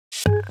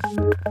Hello,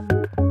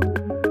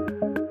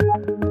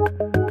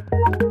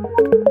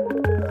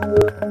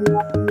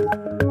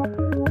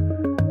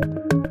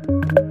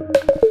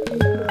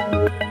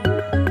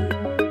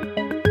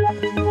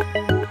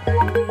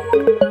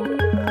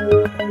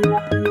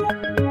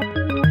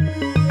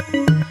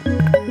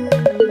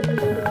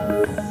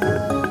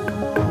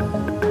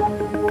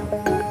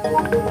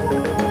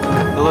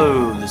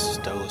 this is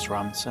Douglas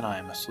Robinson. I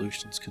am a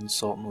solutions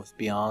consultant with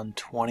Beyond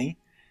 20.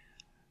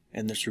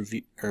 In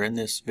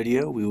this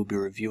video, we will be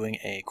reviewing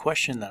a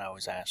question that I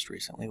was asked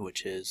recently,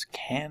 which is,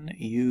 can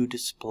you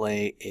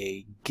display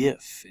a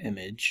GIF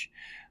image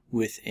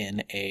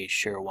within a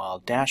Cherwell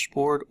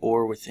dashboard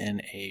or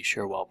within a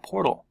Cherwell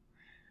portal?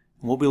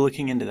 And we'll be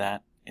looking into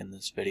that in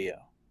this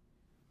video.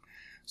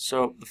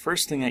 So the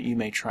first thing that you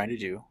may try to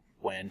do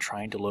when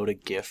trying to load a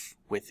GIF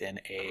within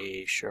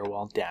a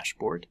Cherwell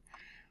dashboard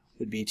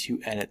would be to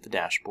edit the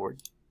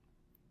dashboard.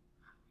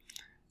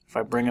 If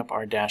I bring up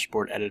our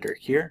dashboard editor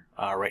here,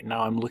 right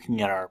now I'm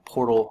looking at our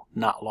portal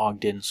not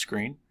logged in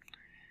screen,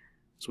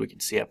 so we can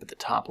see up at the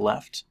top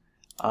left.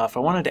 If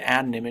I wanted to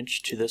add an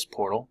image to this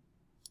portal,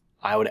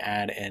 I would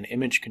add an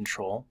image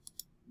control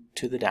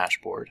to the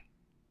dashboard,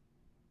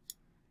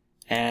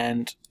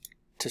 and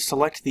to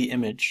select the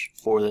image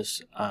for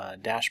this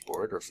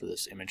dashboard, or for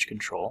this image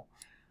control,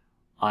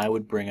 I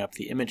would bring up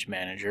the image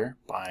manager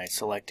by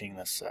selecting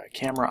this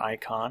camera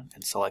icon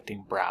and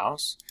selecting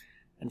browse,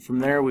 and from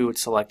there we would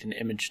select an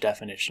image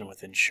definition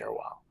within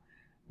Cherwell.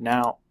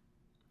 Now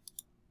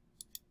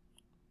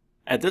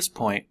at this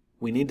point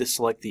we need to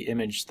select the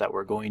image that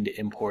we're going to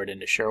import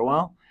into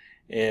Cherwell.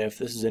 If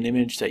this is an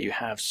image that you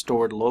have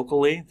stored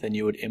locally, then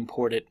you would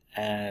import it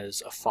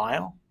as a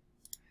file,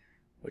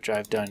 which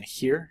I've done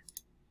here.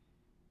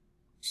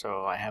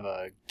 So I have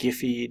a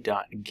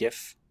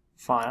giphy.gif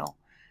file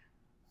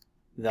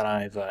that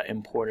I've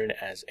imported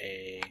as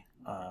a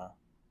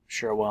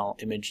Cherwell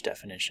image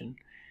definition.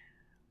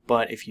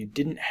 But if you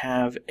didn't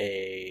have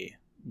a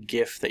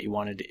GIF that you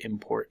wanted to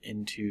import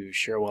into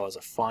Cherwell as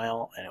a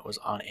file and it was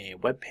on a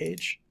web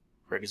page,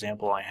 for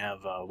example, I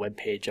have a web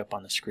page up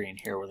on the screen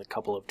here with a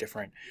couple of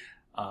different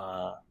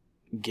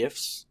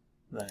GIFs,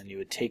 then you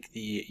would take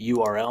the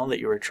URL that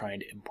you were trying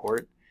to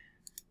import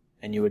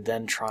and you would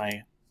then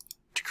try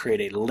to create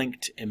a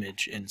linked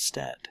image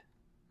instead.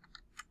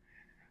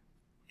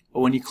 But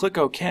when you click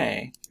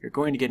OK, you're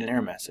going to get an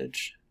error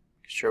message.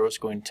 Cherwell's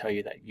going to tell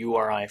you that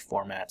URI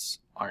formats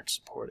aren't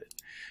supported.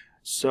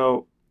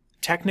 So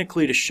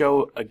technically, to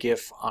show a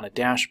GIF on a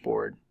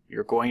dashboard,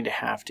 you're going to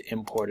have to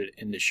import it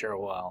into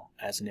Cherwell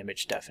as an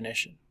image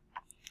definition.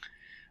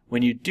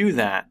 When you do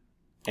that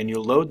and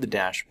you load the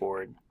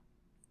dashboard,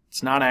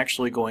 it's not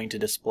actually going to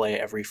display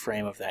every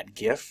frame of that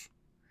GIF,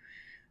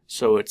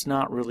 so it's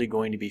not really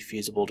going to be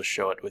feasible to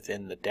show it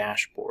within the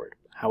dashboard.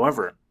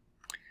 However,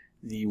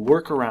 the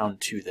workaround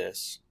to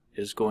this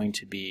is going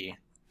to be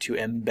to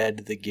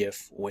embed the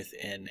GIF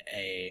within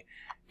a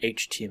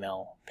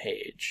HTML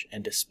page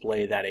and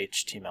display that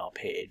HTML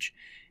page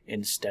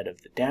instead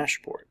of the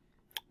dashboard.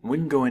 We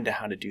can go into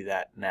how to do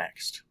that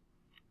next.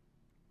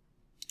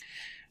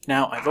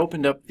 Now I've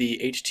opened up the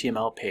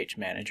HTML page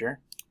manager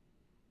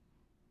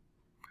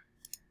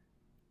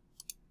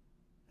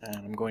and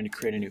I'm going to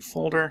create a new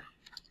folder.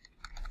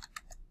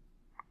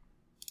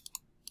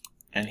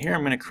 And here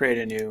I'm going to create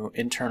a new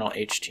internal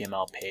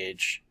HTML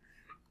page.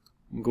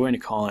 I'm going to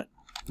call it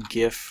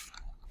GIF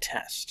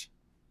test.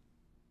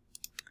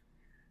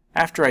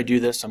 After I do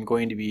this, I'm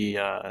going to be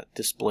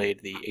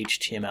displayed the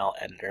HTML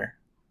editor.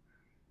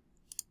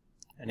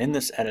 And in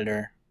this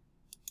editor,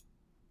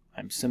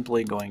 I'm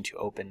simply going to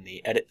open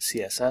the Edit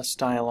CSS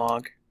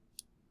dialog.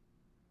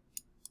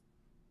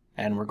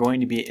 And we're going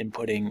to be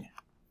inputting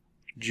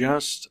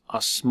just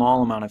a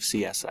small amount of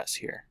CSS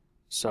here.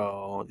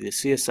 So the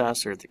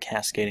CSS, or the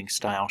cascading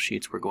style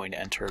sheets we're going to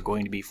enter, are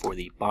going to be for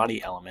the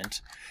body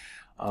element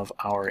of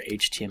our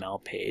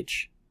HTML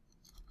page,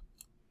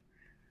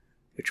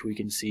 which we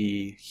can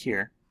see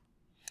here.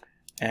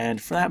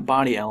 And for that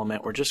body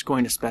element, we're just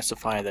going to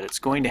specify that it's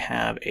going to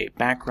have a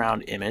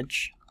background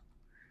image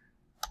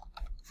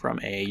from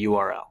a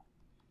URL.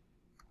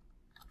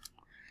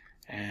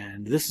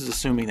 And this is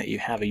assuming that you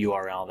have a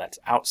URL that's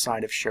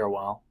outside of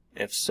Cherwell.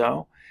 If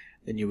so,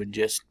 then you would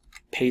just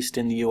paste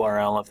in the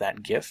URL of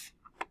that GIF,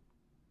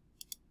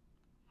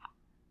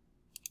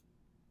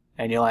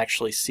 and you'll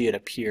actually see it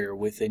appear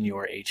within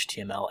your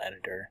HTML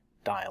editor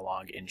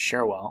dialog in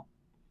Cherwell.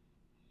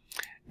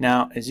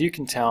 Now, as you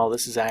can tell,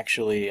 this is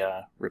actually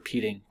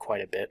repeating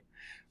quite a bit.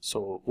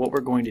 So what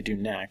we're going to do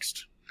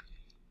next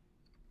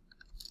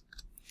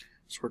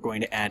is we're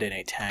going to add in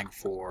a tag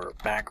for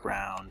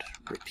background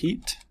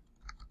repeat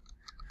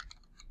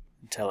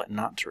and tell it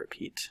not to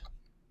repeat.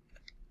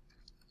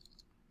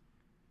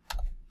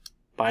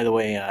 By the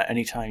way,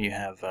 anytime you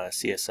have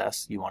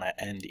CSS, you want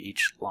to end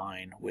each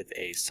line with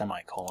a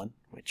semicolon,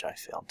 which I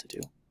failed to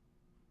do.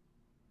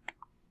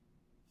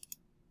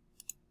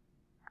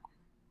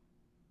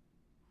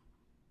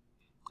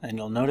 And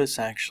you'll notice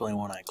actually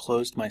when I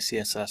closed my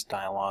CSS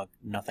dialog,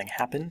 nothing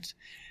happened.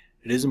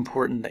 It is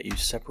important that you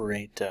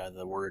separate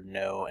the word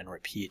no and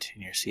repeat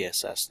in your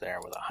CSS there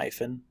with a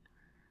hyphen,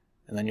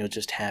 and then you'll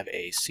just have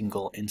a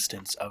single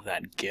instance of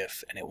that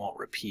GIF and it won't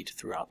repeat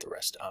throughout the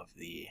rest of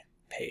the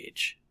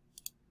page.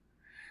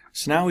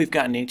 So now we've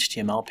got an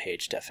HTML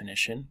page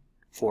definition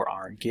for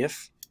our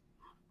GIF.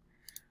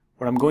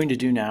 What I'm going to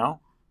do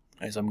now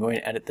is I'm going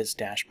to edit this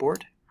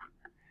dashboard.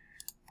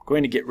 I'm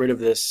going to get rid of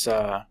this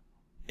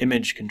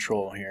image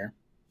control here,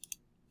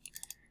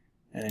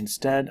 and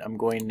instead I'm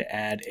going to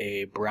add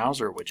a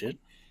browser widget.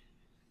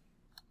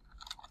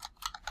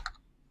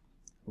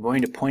 I'm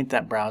going to point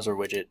that browser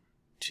widget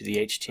to the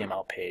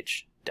HTML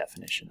page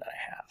definition that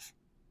I have.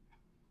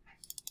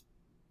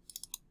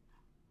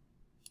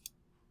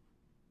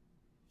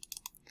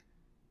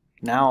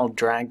 Now I'll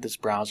drag this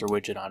browser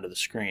widget onto the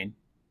screen.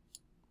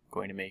 I'm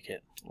going to make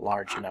it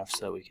large enough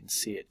so we can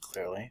see it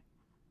clearly.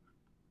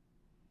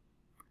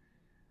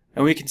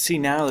 And we can see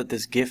now that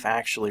this GIF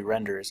actually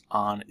renders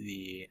on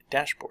the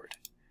dashboard.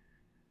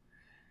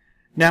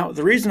 Now,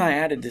 the reason I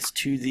added this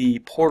to the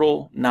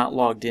portal not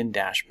logged in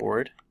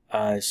dashboard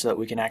is so that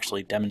we can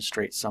actually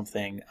demonstrate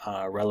something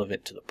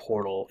relevant to the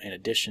portal in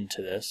addition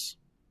to this.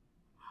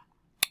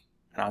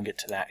 And I'll get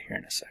to that here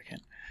in a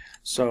second.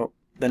 So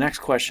the next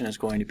question is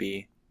going to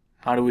be,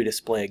 how do we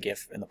display a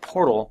GIF in the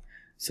portal,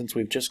 since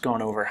we've just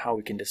gone over how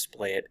we can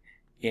display it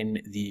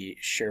in the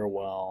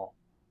Cherwell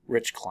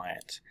rich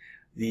client.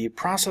 The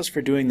process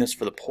for doing this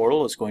for the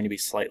portal is going to be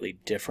slightly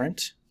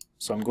different.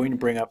 So I'm going to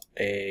bring up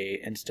an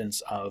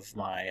instance of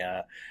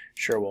my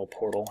Cherwell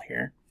portal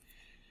here.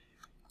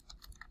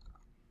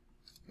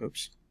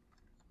 Oops.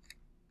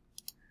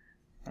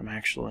 I'm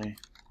actually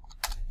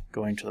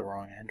going to the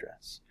wrong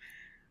address.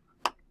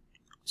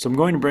 So I'm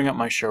going to bring up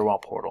my Cherwell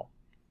portal.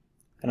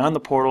 And on the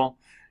portal,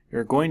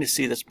 you're going to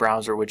see this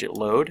browser widget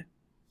load,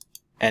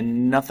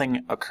 and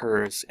nothing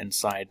occurs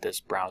inside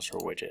this browser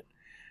widget.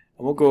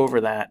 And we'll go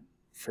over that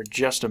for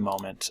just a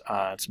moment.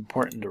 It's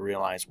important to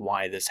realize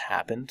why this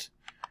happened,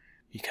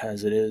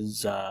 because it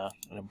is an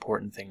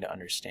important thing to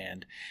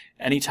understand.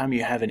 Anytime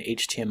you have an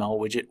HTML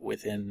widget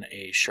within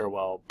a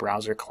Cherwell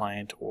browser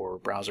client or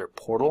browser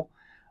portal,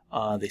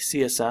 the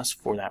CSS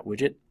for that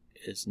widget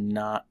is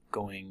not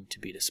going to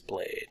be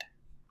displayed.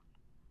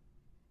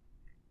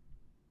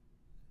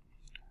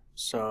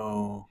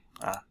 So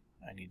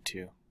I need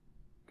to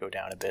go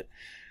down a bit.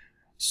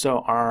 So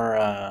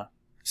our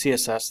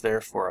CSS there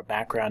for a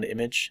background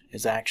image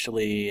is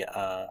actually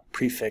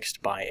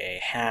prefixed by a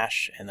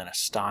hash and then a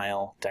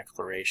style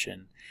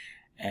declaration,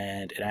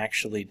 and it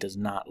actually does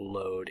not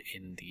load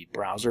in the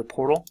browser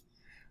portal.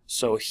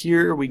 So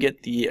here we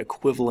get the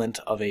equivalent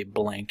of a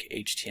blank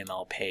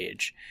HTML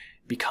page,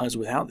 because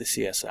without the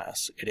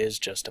CSS it is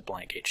just a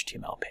blank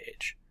HTML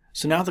page.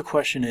 So now the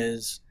question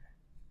is,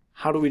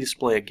 how do we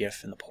display a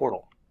GIF in the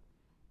portal?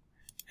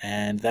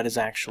 And that is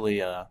actually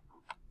a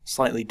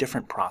slightly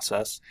different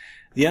process.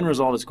 The end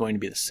result is going to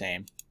be the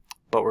same,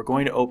 but we're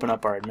going to open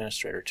up our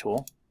administrator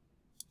tool.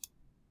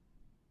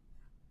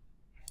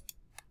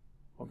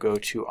 We'll go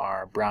to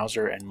our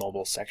browser and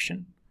mobile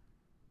section.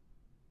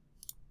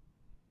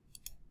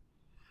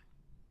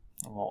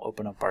 And we'll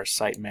open up our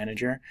site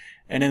manager.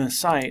 And in the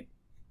site,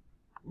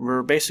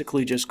 we're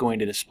basically just going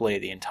to display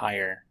the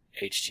entire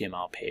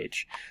HTML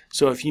page.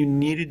 So if you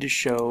needed to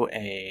show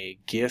a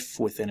GIF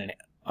within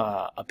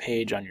a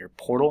page on your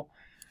portal,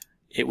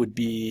 it would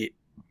be,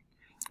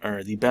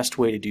 or the best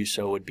way to do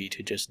so would be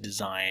to just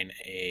design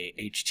a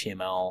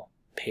HTML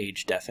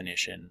page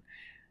definition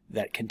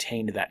that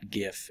contained that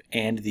GIF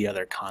and the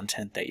other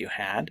content that you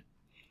had.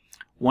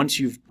 Once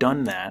you've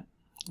done that,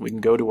 we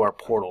can go to our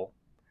portal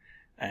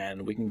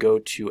and we can go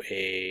to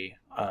a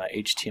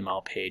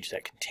HTML page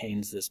that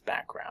contains this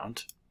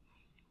background.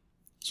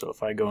 So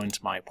if I go into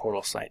my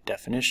portal site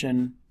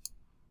definition,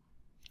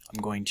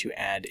 I'm going to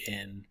add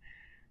in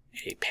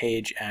a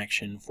page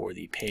action for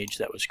the page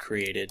that was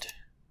created.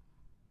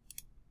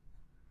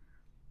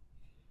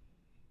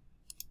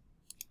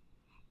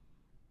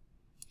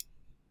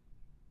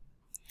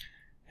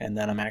 And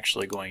then I'm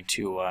actually going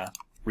to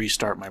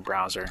restart my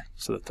browser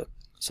so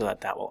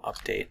that will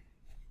update.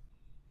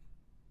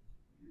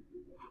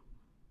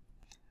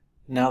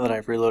 Now that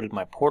I've reloaded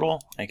my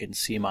portal, I can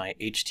see my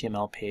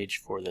HTML page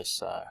for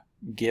this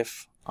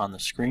GIF on the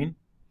screen.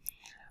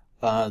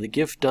 The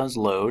GIF does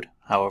load,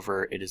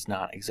 however it is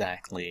not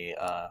exactly,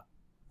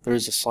 there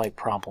is a slight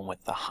problem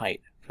with the height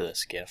for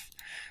this GIF.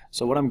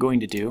 So what I'm going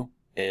to do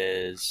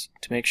is,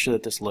 to make sure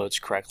that this loads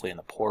correctly in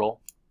the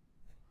portal,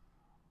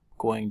 I'm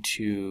going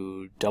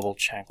to double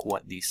check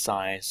what the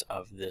size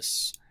of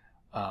this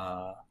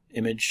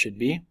image should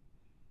be.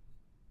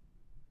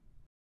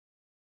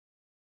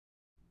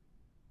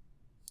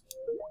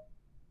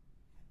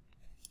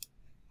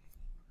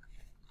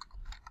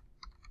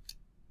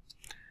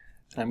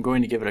 And I'm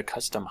going to give it a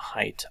custom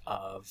height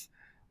of,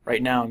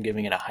 right now I'm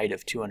giving it a height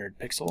of 200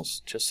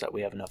 pixels, just so that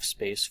we have enough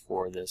space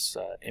for this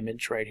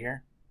image right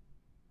here.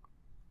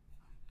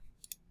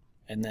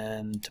 And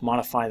then to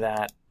modify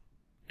that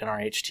in our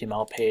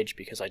HTML page,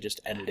 because I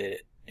just edited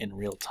it in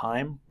real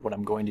time, what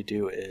I'm going to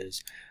do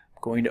is I'm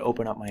going to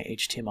open up my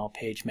HTML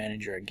page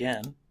manager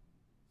again.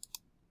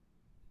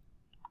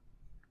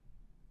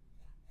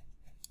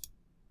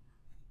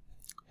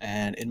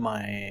 And in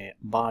my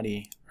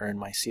body, or in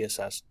my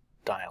CSS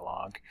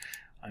dialog,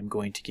 I'm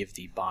going to give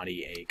the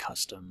body a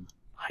custom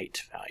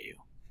height value.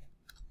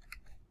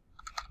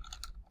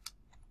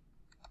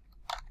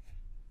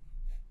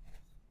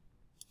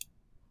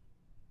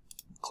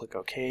 Click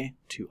OK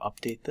to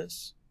update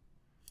this.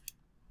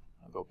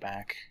 I'll go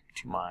back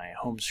to my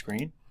home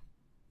screen.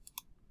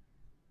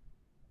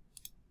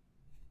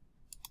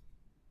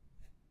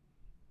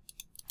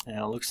 And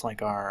it looks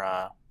like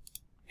our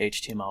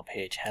HTML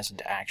page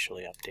hasn't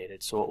actually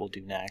updated, so what we'll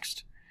do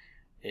next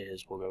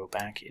is we'll go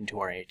back into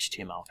our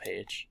HTML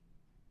page,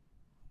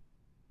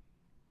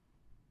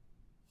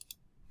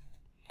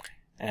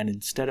 and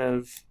instead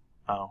of,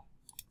 oh,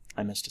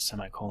 I missed a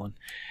semicolon.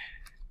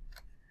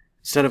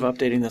 Instead of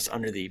updating this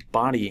under the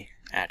body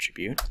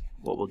attribute,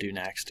 what we'll do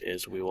next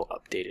is we will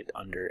update it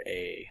under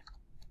a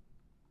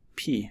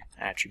P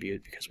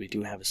attribute, because we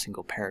do have a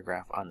single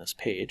paragraph on this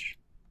page.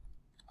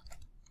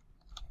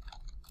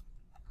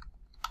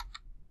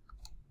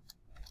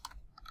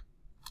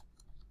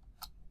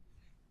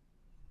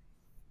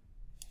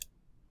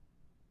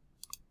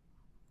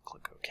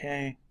 Click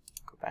OK,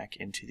 go back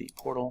into the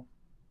portal.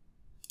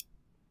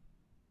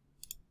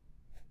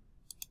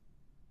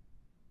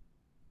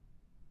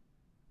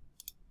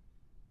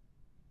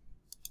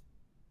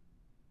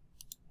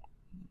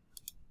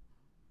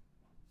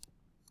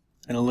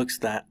 And it looks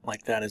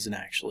like that isn't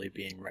actually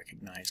being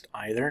recognized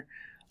either.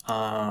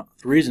 The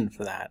reason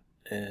for that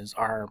is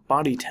our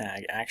body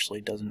tag actually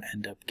doesn't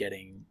end up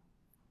getting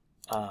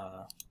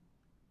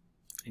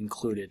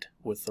included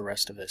with the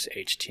rest of this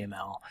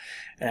HTML.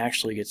 It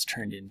actually gets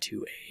turned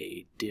into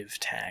a div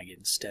tag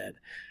instead.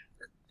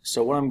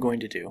 So what I'm going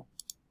to do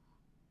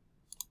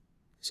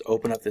is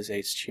open up this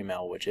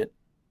HTML widget,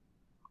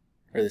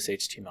 or this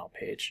HTML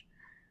page,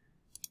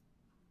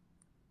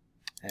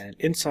 and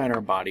inside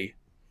our body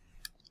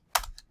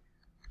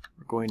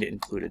we're going to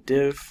include a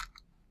div.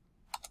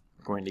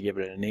 We're going to give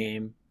it a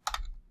name.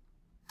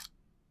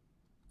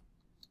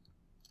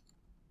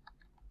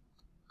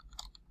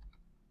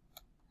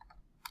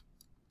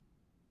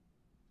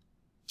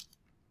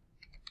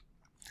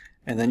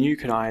 And then you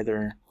could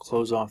either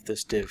close off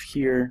this div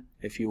here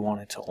if you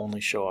want it to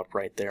only show up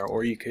right there,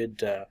 or you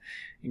could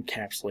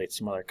encapsulate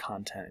some other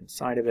content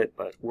inside of it,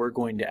 but we're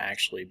going to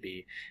actually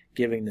be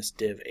giving this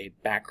div a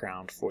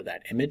background for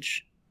that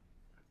image.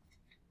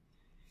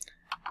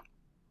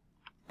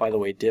 By the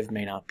way, div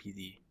may not be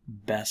the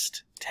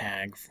best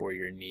tag for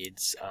your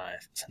needs.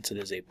 Since it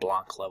is a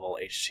block level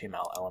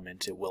HTML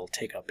element, it will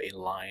take up a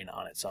line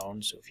on its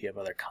own. So if you have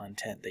other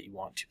content that you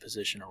want to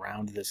position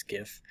around this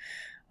GIF,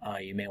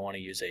 you may want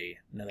to use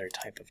another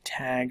type of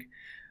tag.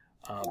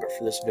 But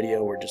for this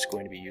video, we're just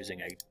going to be using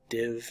a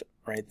div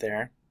right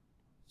there.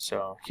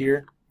 So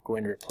here, I'm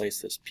going to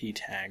replace this p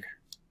tag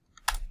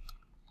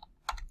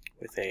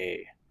with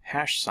a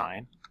hash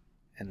sign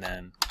and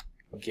then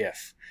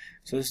GIF.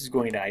 So this is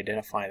going to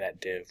identify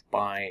that div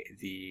by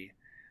the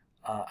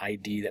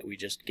ID that we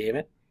just gave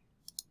it.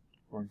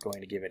 We're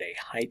going to give it a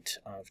height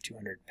of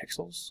 200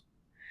 pixels.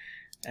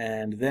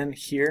 And then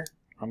here,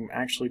 I'm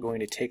actually going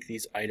to take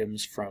these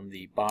items from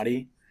the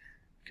body,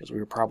 because we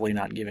were probably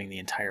not giving the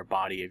entire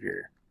body of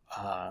your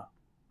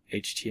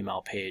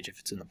HTML page if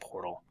it's in the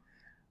portal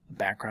a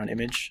background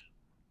image.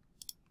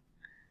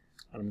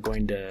 And I'm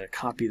going to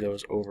copy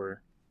those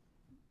over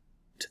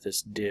to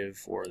this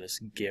div or this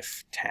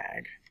GIF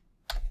tag.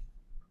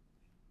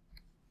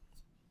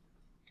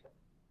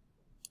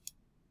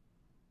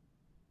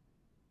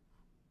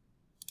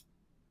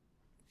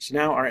 So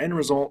now our end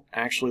result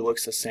actually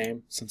looks the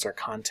same, since our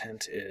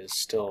content is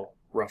still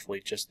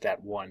roughly just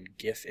that one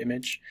GIF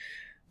image.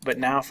 But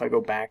now if I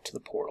go back to the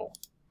portal,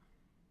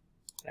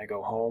 I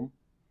go home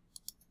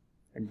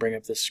and bring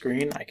up this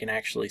screen, I can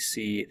actually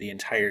see the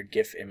entire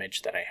GIF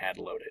image that I had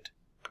loaded.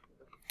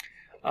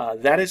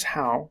 That is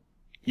how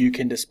you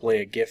can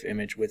display a GIF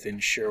image within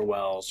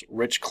Cherwell's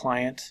rich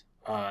client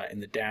in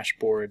the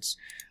dashboards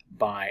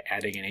by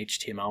adding an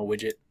HTML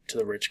widget to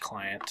the rich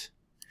client,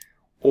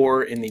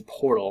 or in the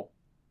portal.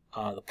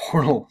 The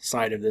portal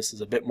side of this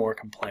is a bit more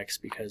complex,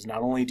 because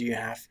not only do you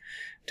have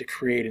to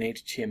create an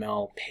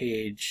HTML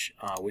page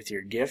with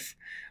your GIF,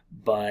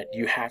 but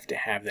you have to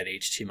have that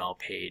HTML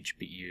page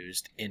be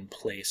used in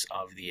place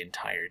of the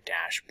entire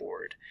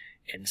dashboard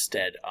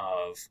instead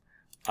of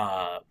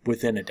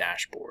within a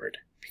dashboard,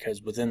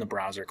 because within the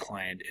browser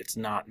client it's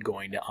not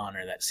going to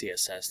honor that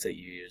CSS that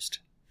you used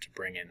to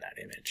bring in that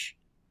image.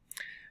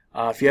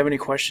 If you have any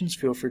questions,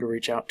 feel free to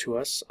reach out to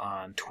us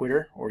on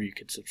Twitter, or you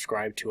could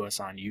subscribe to us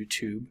on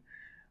YouTube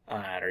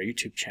at our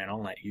YouTube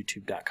channel at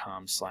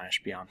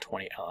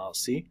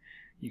youtube.com/beyond20llc.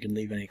 You can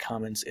leave any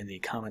comments in the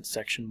comments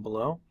section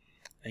below.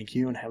 Thank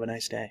you and have a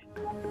nice day.